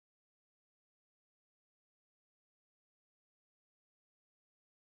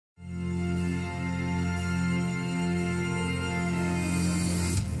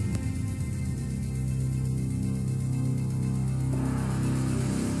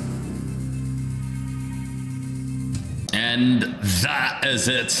And that is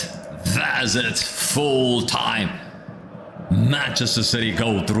it. That is it. Full time. Manchester City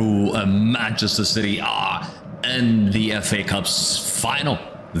go through, and Manchester City are in the FA Cup's final.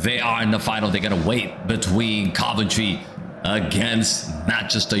 They are in the final. They're going to wait between Coventry against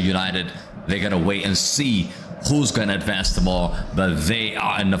Manchester United. They're going to wait and see who's going to advance tomorrow. But they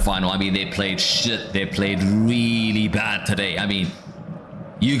are in the final. I mean, they played shit. They played really bad today. I mean,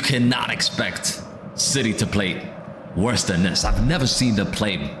 you cannot expect City to play worse than this. I've never seen them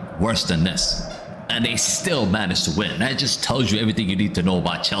play worse than this. And they still managed to win. That just tells you everything you need to know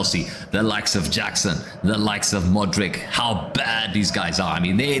about Chelsea. The likes of Jackson, the likes of Modric, how bad these guys are. I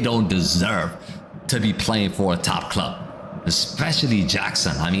mean, they don't deserve to be playing for a top club. Especially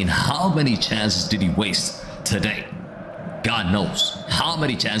Jackson. I mean, how many chances did he waste today? God knows. How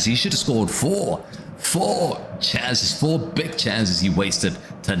many chances? He should have scored four. Four chances, four big chances he wasted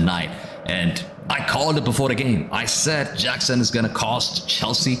tonight. And I called it before the game. I said Jackson is going to cost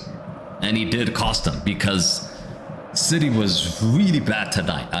Chelsea. And he did cost them, because City was really bad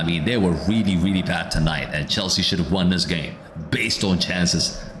tonight. I mean, they were really, really bad tonight. And Chelsea should have won this game based on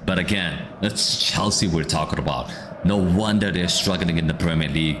chances. But again, it's Chelsea we're talking about. No wonder they're struggling in the Premier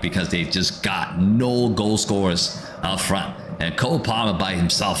League, because they just got no goal scorers up front. And Cole Palmer by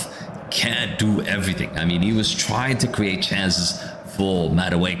himself can't do everything. I mean, he was trying to create chances for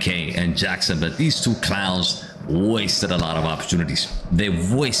Madueke and Jackson, but these two clowns wasted a lot of opportunities. They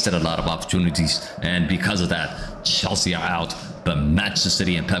wasted a lot of opportunities, and because of that, Chelsea are out. But Manchester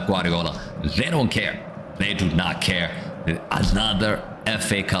City and Pep Guardiola, they don't care. They do not care. Another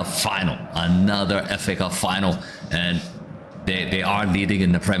FA Cup final. Another FA Cup final. And they are leading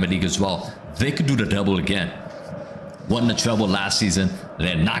in the Premier League as well. They could do the double again. Won the treble last season.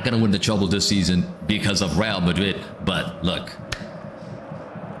 They're not going to win the treble this season because of Real Madrid. But look,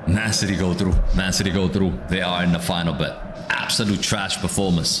 Man City go through. Man City go through. They are in the final, but absolute trash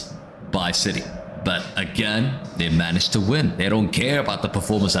performance by City. But again, they managed to win. They don't care about the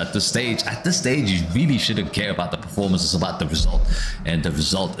performance at this stage. At this stage, you really shouldn't care about the performance. It's about the result. And the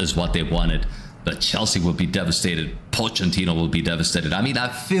result is what they wanted. But Chelsea will be devastated. Pochettino will be devastated. I mean, I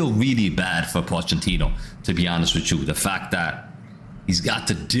feel really bad for Pochettino, to be honest with you. The fact that he's got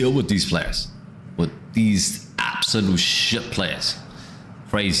to deal with these players, with these absolute shit players.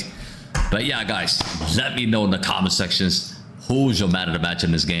 Crazy. But yeah, guys, let me know in the comment sections who's your man of the match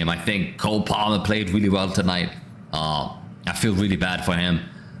in this game. I think Cole Palmer played really well tonight. I feel really bad for him.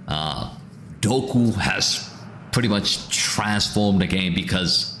 Doku has pretty much transformed the game,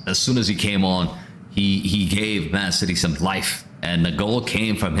 because as soon as he came on, he gave Man City some life. And the goal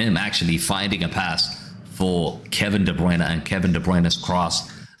came from him actually finding a pass for Kevin De Bruyne, and Kevin De Bruyne's cross,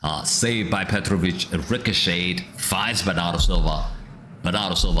 saved by Petrovic, ricocheted, finds Bernardo Silva.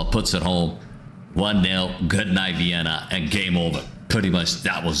 Bernardo Silva puts it home. 1-0, good night Vienna, and game over. Pretty much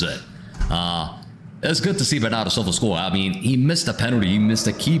that was it. It's good to see Bernardo Silva score. I mean, he missed a penalty. He missed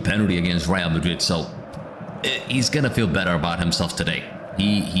a key penalty against Real Madrid, so he's going to feel better about himself today.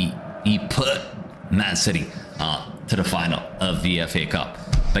 He put Man City to the final of the FA Cup.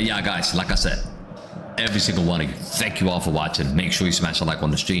 But yeah, guys, like I said, every single one of you, thank you all for watching. Make sure you smash a like on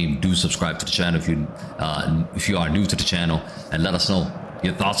the stream. Do subscribe to the channel if you are new to the channel, and let us know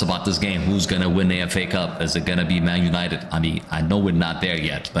your thoughts about this game. Who's gonna win the FA Cup? Is it gonna be Man United? I mean, I know we're not there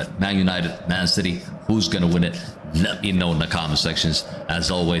yet, but Man United, Man City, who's gonna win it? Let me know in the comment sections. As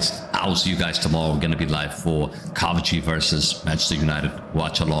always, I will see you guys tomorrow. We're gonna be live for Coventry versus Manchester United.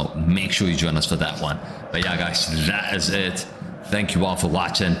 Watch along. Make sure you join us for that one. But yeah, guys, that is it. Thank you all for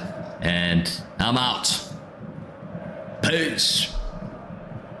watching, and I'm out. Peace.